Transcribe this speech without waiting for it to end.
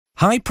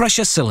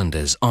High-pressure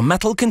cylinders are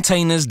metal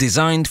containers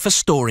designed for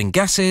storing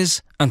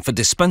gases and for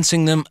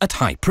dispensing them at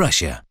high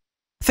pressure.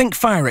 Think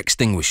fire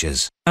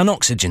extinguishers and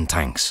oxygen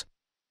tanks.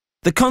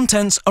 The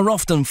contents are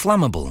often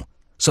flammable,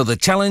 so the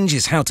challenge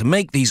is how to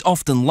make these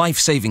often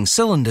life-saving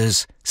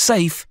cylinders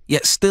safe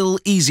yet still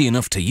easy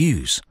enough to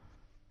use.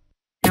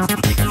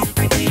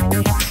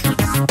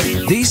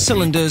 These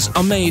cylinders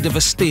are made of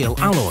a steel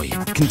alloy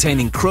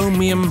containing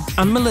chromium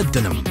and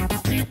molybdenum.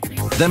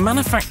 Their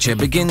manufacture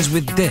begins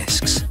with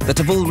discs that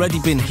have already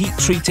been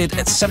heat-treated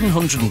at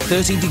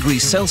 730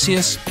 degrees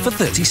Celsius for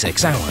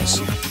 36 hours.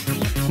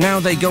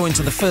 Now they go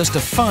into the first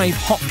of 5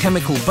 hot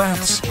chemical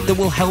baths that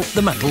will help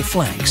the metal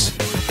flex.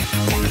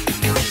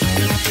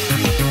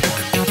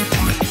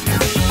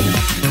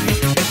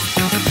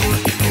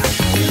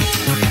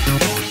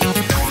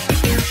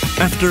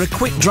 After a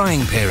quick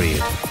drying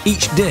period,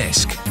 each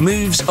disc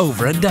moves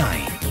over a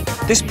die.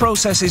 This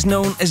process is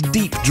known as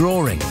deep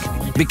drawing,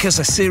 because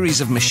a series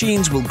of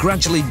machines will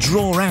gradually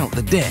draw out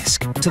the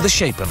disc to the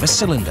shape of a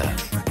cylinder.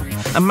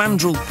 A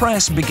mandrel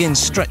press begins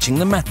stretching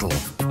the metal,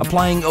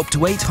 applying up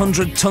to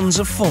 800 tons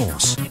of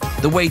force,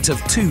 the weight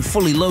of 2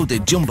 fully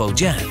loaded jumbo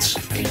jets.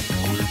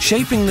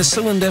 Shaping the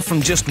cylinder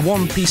from just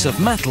one piece of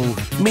metal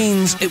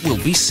means it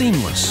will be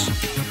seamless,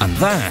 and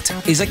that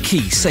is a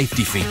key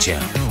safety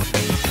feature.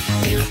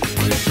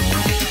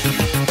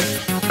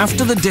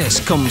 After the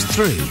disc comes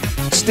through,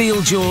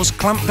 steel jaws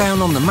clamp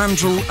down on the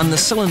mandrel and the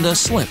cylinder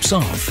slips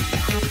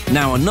off.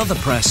 Now another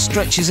press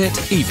stretches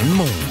it even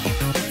more.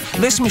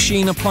 This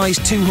machine applies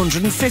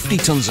 250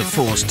 tons of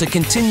force to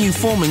continue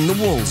forming the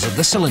walls of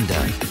the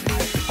cylinder.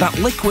 That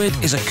liquid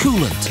is a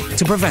coolant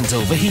to prevent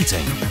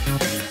overheating.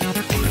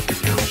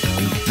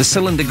 The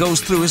cylinder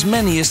goes through as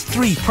many as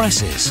 3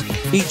 presses,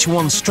 each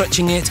one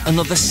stretching it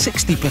another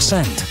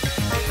 60%.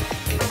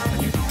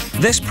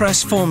 This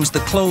press forms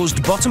the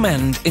closed bottom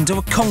end into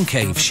a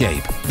concave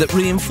shape that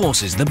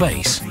reinforces the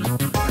base.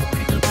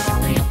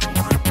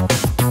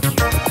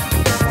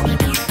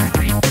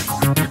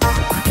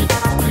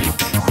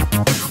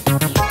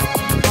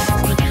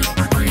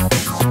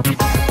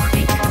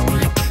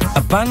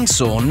 A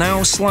bandsaw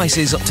now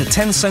slices up to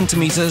 10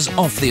 centimeters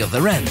off the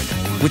other end,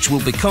 which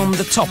will become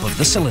the top of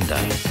the cylinder.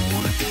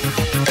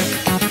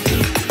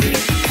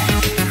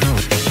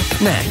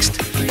 Next,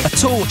 a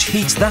torch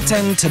heats that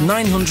end to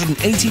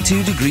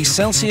 982 degrees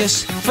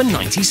Celsius for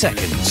 90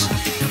 seconds.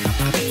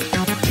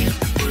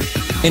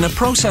 In a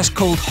process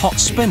called hot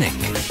spinning,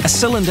 a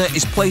cylinder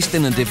is placed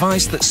in a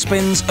device that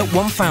spins at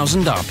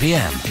 1000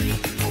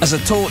 RPM. As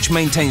a torch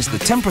maintains the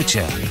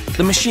temperature,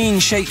 the machine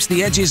shapes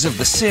the edges of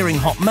the searing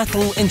hot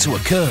metal into a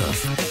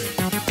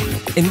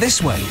curve. In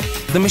this way,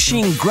 the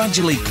machine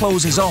gradually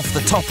closes off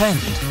the top end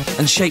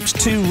and shapes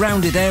 2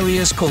 rounded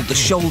areas called the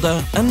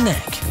shoulder and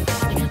neck.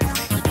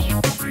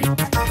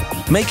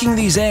 Making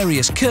these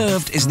areas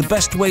curved is the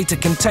best way to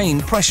contain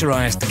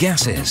pressurized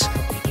gases.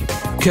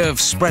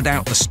 Curves spread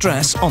out the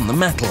stress on the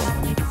metal.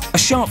 A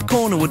sharp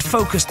corner would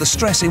focus the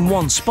stress in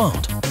one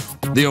spot.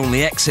 The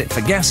only exit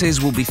for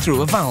gases will be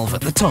through a valve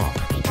at the top.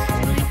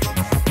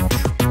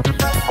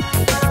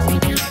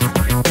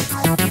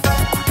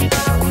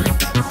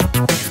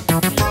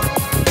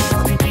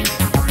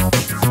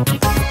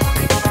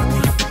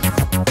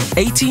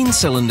 "18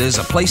 cylinders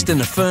are placed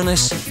in a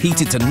furnace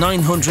heated to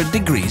 900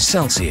 degrees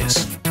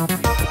Celsius.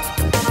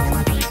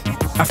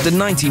 After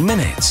 90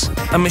 minutes,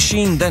 a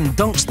machine then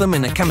dunks them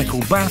in a chemical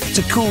bath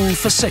to cool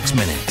for 6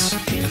 minutes.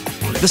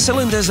 The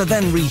cylinders are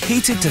then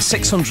reheated to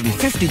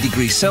 650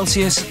 degrees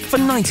Celsius for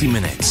 90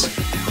 minutes,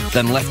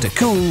 then left to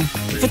cool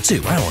for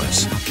 2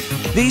 hours.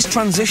 These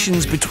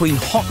transitions between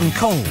hot and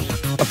cold,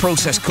 a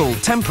process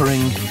called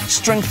tempering,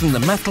 strengthen the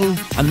metal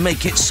and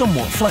make it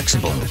somewhat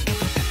flexible.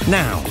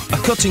 Now, a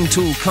cutting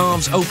tool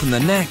carves open the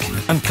neck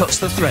and cuts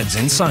the threads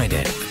inside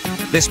it.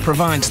 This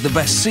provides the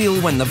best seal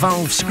when the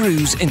valve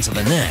screws into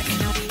the neck.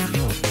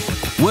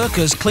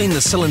 Workers clean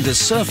the cylinder's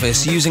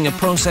surface using a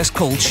process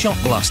called shot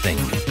blasting.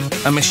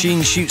 A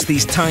machine shoots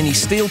these tiny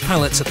steel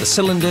pellets at the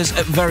cylinders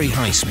at very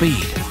high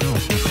speed.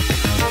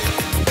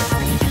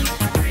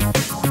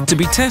 To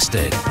be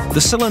tested,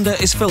 the cylinder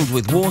is filled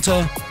with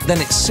water,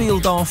 then it's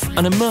sealed off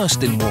and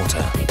immersed in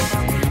water.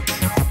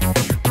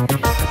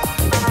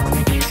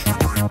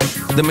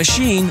 The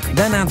machine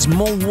then adds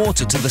more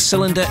water to the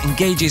cylinder and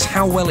gauges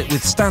how well it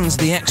withstands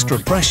the extra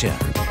pressure.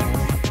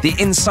 The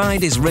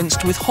inside is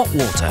rinsed with hot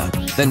water,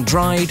 then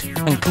dried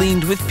and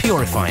cleaned with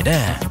purified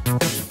air.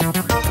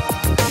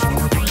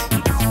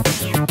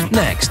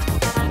 Next,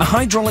 a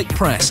hydraulic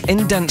press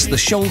indents the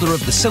shoulder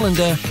of the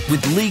cylinder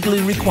with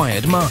legally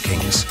required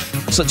markings,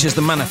 such as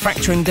the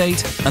manufacturing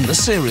date and the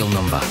serial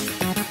number.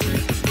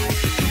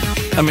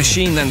 A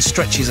machine then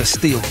stretches a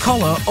steel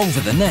collar over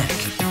the neck.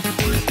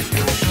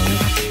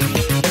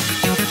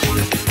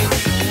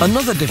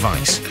 Another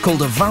device,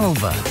 called a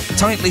valver,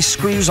 tightly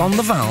screws on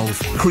the valve,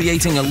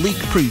 creating a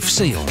leak-proof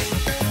seal.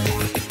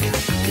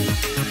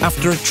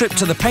 After a trip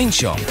to the paint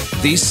shop,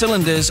 these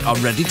cylinders are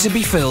ready to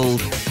be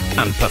filled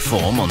and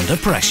perform under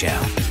pressure.